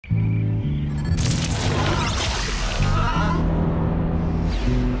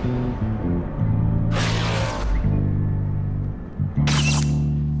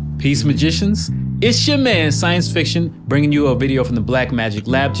Peace magicians, it's your man Xyenz Fyxion bringing you a video from the Black Magic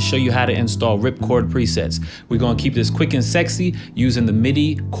Lab to show you how to install Ripchord presets. We're going to keep this quick and sexy using the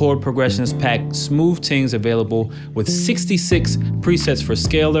MIDI Chord Progressions pack Smoove Tings, available with 66 presets for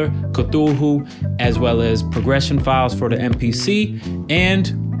Scalar, Cthulhu, as well as progression files for the MPC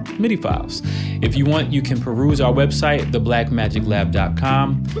and MIDI files. If you want, you can peruse our website,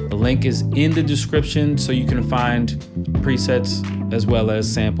 theblackmagiclab.com. The link is in the description so you can find presets as well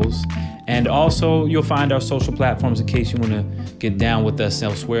as samples. And also you'll find our social platforms in case you want to get down with us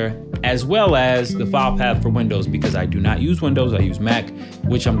elsewhere, as well as the file path for Windows, because I do not use Windows, I use Mac,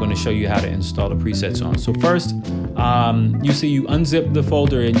 which I'm going to show you how to install the presets on. So first, you see you unzip the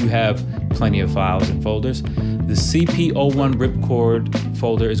folder and you have plenty of files and folders. The CP01 Ripchord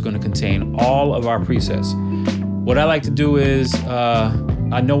folder is going to contain all of our presets. What I like to do is,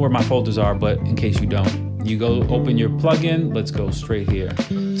 I know where my folders are, but in case you don't, you go open your plugin. Let's go straight here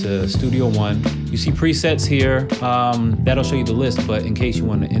to Studio One. You see presets here. That'll show you the list, but in case you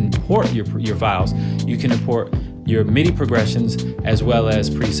want to import your files, you can import your MIDI progressions as well as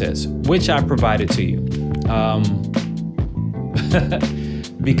presets, which I provided to you.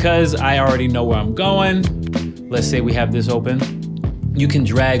 Because I already know where I'm going, let's say we have this open. You can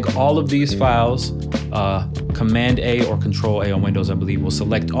drag all of these files, Command A or Control A on Windows, I believe, will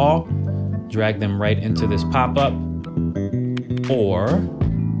select all, drag them right into this pop-up, or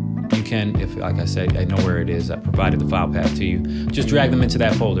you can, if, like I said, I know where it is, I provided the file path to you, just drag them into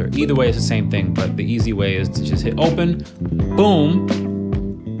that folder. Either way, it's the same thing, but the easy way is to just hit open,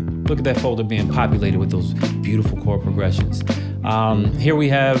 boom, look at that folder being populated with those beautiful chord progressions. Here we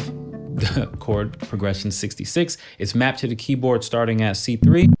have the chord progression 66. It's mapped to the keyboard starting at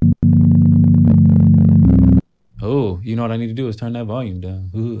C3. Oh, you know what I need to do is turn that volume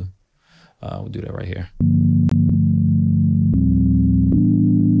down. Ooh. We'll do that right here.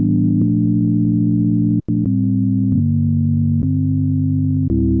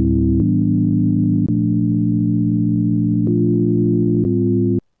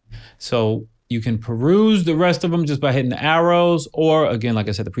 So you can peruse the rest of them just by hitting the arrows, or again, like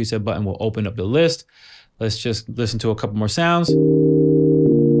I said, the preset button will open up the list. Let's just listen to a couple more sounds.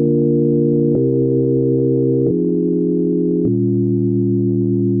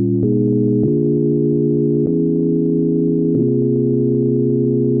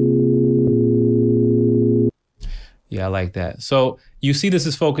 Yeah, I like that. So you see this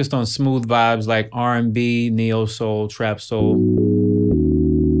is focused on smooth vibes like R&B, neo soul, trap soul.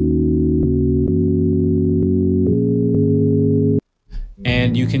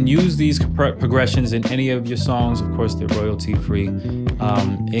 And you can use these progressions in any of your songs. Of course, they're royalty free.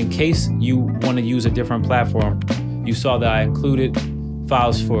 In case you want to use a different platform, you saw that I included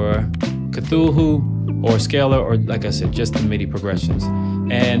files for Cthulhu or Scalar, or like I said, just the MIDI progressions.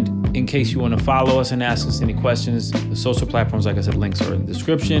 And in case you want to follow us and ask us any questions, the social platforms, like I said, links are in the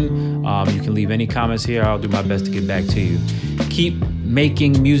description. You can leave any comments here. I'll do my best to get back to you. Keep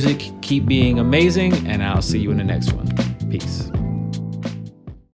making music, keep being amazing, and I'll see you in the next one. Peace.